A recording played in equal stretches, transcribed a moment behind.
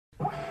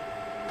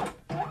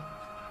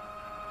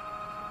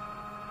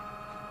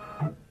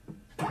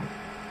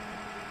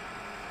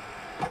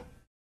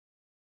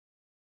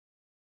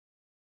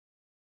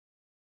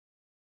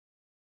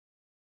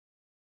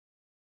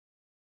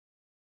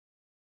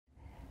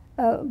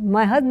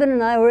my husband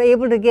and I were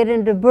able to get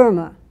into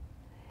Burma.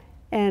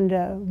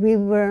 And we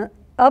were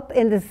up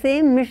in the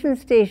same mission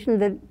station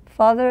that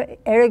Father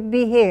Eric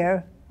B.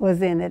 Hare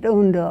was in at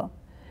Ondo.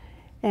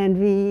 And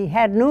we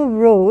had no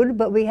road,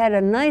 but we had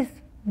a nice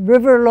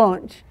river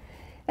launch.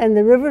 And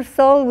the river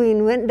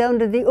Salween went down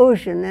to the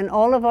ocean, and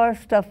all of our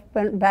stuff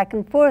went back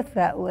and forth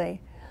that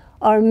way.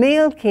 Our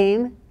mail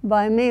came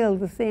by mail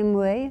the same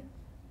way,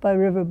 by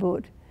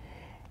riverboat.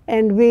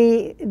 And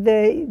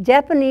the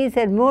Japanese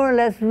had more or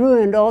less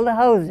ruined all the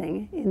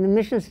housing in the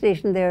mission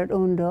station there at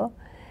Ondo.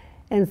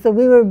 And so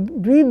we were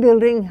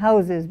rebuilding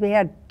houses. We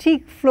had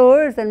teak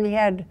floors, and we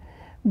had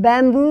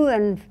bamboo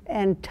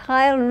and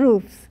tile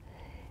roofs.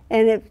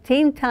 And it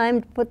came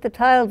time to put the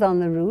tiles on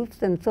the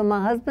roofs, and so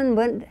my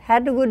husband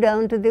had to go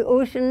down to the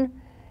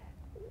ocean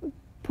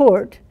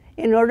port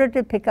in order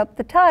to pick up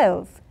the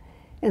tiles.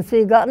 And so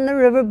he got in the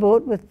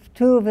riverboat with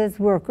two of his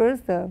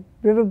workers, the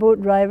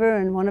riverboat driver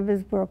and one of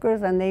his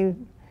workers, and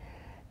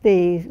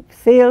they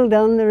sailed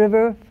down the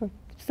river for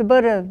just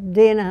about a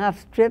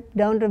day-and-a-half trip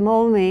down to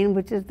Maulmain,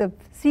 which is the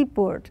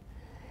seaport.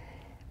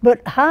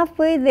 But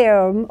halfway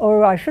there,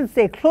 or I should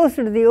say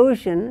closer to the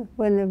ocean,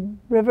 when the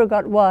river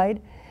got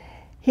wide,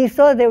 he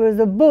saw there was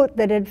a boat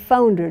that had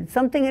foundered.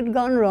 Something had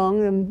gone wrong,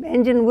 the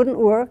engine wouldn't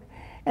work,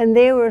 and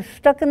they were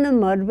stuck in the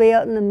mud way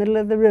out in the middle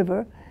of the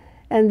river,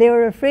 and they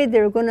were afraid they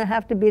were going to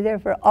have to be there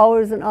for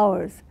hours and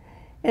hours.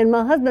 And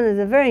my husband is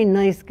a very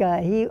nice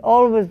guy. He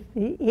always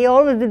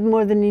did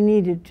more than he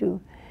needed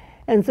to.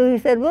 And so he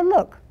said, well,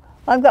 look,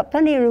 I've got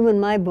plenty of room in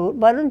my boat.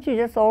 Why don't you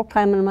just all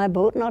climb in my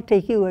boat, and I'll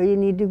take you where you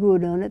need to go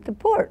down at the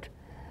port.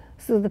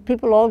 So the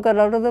people all got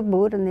out of the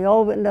boat, and they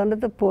all went down to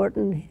the port,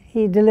 and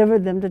he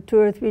delivered them to 2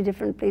 or 3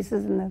 different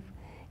places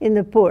in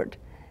the port.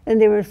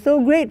 And they were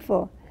so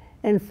grateful.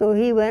 And so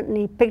he went and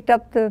he picked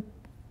up the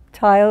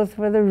tiles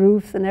for the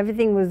roofs, and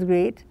everything was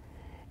great.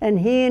 And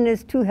he and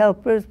his 2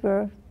 helpers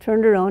were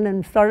turned around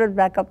and started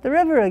back up the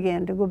river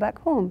again to go back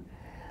home.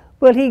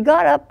 Well, he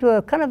got up to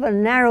a kind of a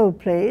narrow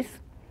place,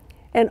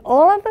 and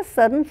all of a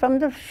sudden from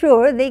the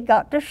shore they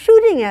got to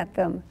shooting at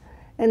them.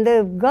 And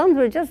the guns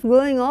were just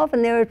going off,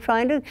 and they were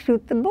trying to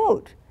shoot the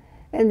boat.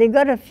 And they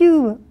got a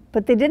few,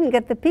 but they didn't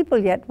get the people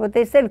yet. But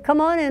they said, come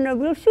on in or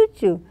we'll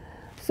shoot you.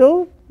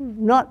 So,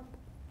 not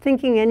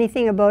thinking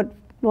anything about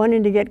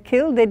wanting to get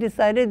killed, they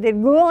decided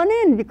they'd go on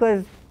in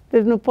because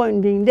there's no point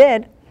in being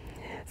dead.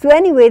 So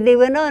anyway, they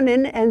went on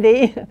in, and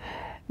they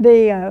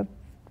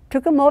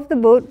took them off the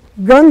boat,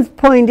 guns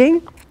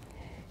pointing,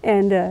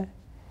 and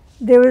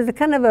there was a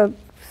kind of a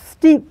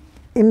steep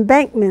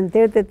embankment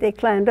there that they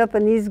climbed up,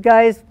 and these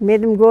guys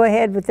made them go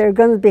ahead with their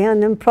guns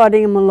behind them,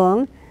 prodding them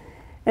along.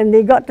 And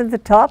they got to the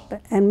top,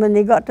 and when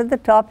they got to the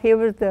top, here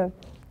was the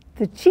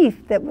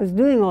chief that was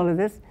doing all of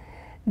this.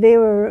 They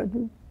were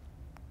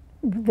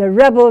the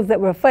rebels that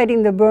were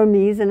fighting the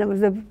Burmese, and it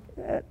was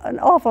an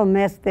awful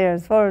mess there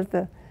as far as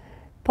the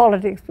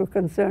politics were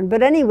concerned.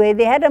 But anyway,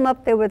 they had him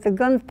up there with the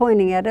guns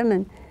pointing at him,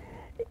 and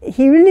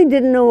he really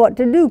didn't know what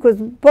to do,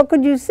 because what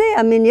could you say?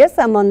 I mean, yes,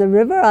 I'm on the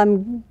river,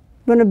 I'm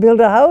going to build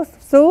a house,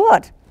 so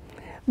what?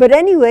 But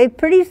anyway,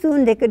 pretty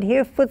soon they could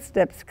hear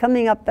footsteps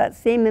coming up that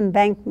same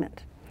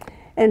embankment.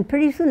 And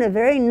pretty soon a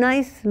very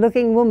nice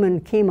looking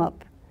woman came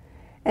up.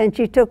 And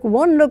she took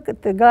one look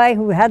at the guy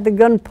who had the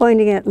gun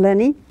pointing at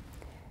Lenny,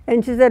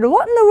 and she said,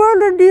 what in the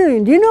world are you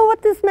doing? Do you know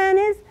what this man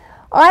is?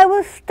 I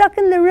was stuck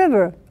in the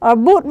river. Our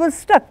boat was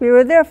stuck. We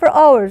were there for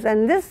hours.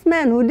 And this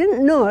man who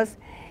didn't know us,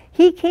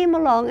 he came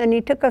along and he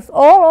took us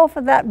all off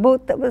of that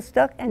boat that was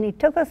stuck, and he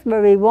took us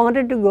where we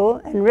wanted to go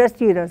and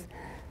rescued us.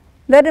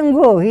 Let him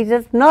go. He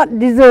does not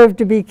deserve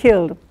to be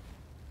killed.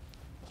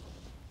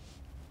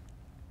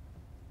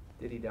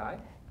 Did he die?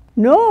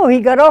 No,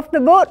 he got off the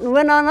boat and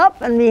went on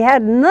up, and we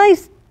had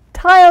nice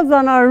tiles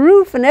on our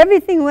roof, and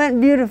everything went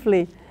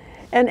beautifully.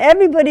 And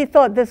everybody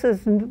thought this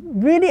was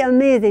really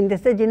amazing. They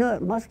said, you know,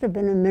 it must have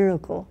been a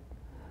miracle.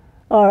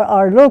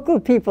 Our local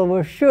people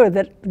were sure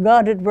that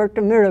God had worked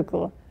a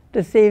miracle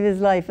to save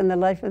his life and the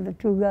life of the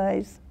 2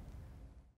 guys.